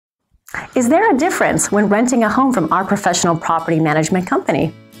Is there a difference when renting a home from our professional property management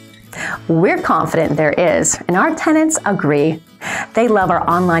company? We're confident there is, and our tenants agree. They love our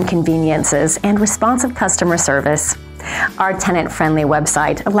online conveniences and responsive customer service. Our tenant-friendly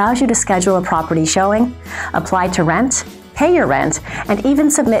website allows you to schedule a property showing, apply to rent, pay your rent, and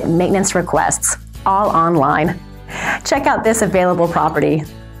even submit maintenance requests, all online. Check out this available property.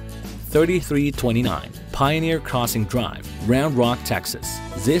 3329 Pioneer Crossing Drive, Round Rock, Texas.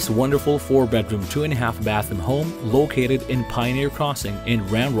 This wonderful 4-bedroom, 2.5-bathroom home located in Pioneer Crossing in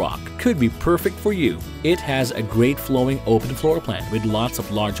Round Rock could be perfect for you. It has a great flowing open floor plan with lots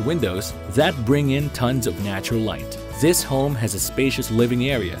of large windows that bring in tons of natural light. This home has a spacious living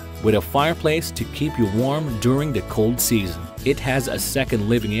area with a fireplace to keep you warm during the cold season. It has a second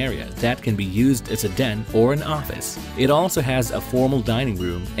living area that can be used as a den or an office. It also has a formal dining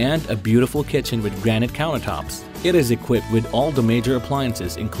room and a beautiful kitchen with granite countertops. It is equipped with all the major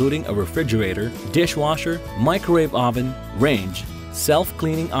appliances including a refrigerator, dishwasher, microwave oven, range,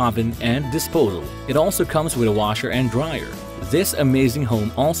 self-cleaning oven, and disposal. It also comes with a washer and dryer. This amazing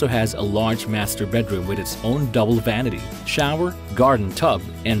home also has a large master bedroom with its own double vanity, shower, garden tub,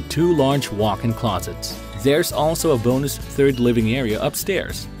 and 2 large walk-in closets. There's also a bonus 3rd living area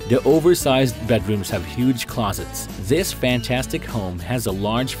upstairs. The oversized bedrooms have huge closets. This fantastic home has a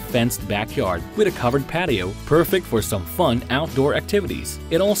large fenced backyard with a covered patio, perfect for some fun outdoor activities.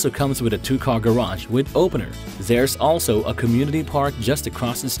 It also comes with a 2-car garage with opener. There's also a community park just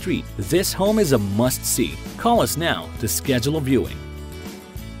across the street. This home is a must-see. Call us now to schedule a viewing.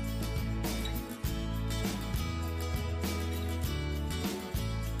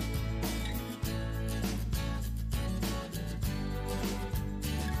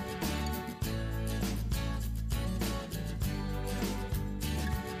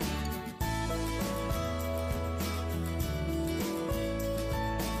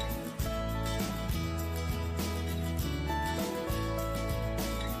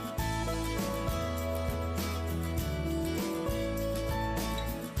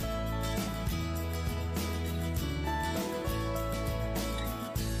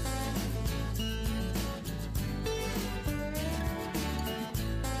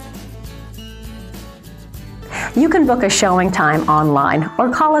 You can book a showing time online or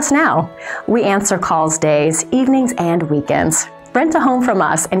call us now. We answer calls days, evenings, and weekends. Rent a home from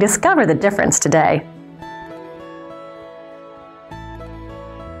us and discover the difference today.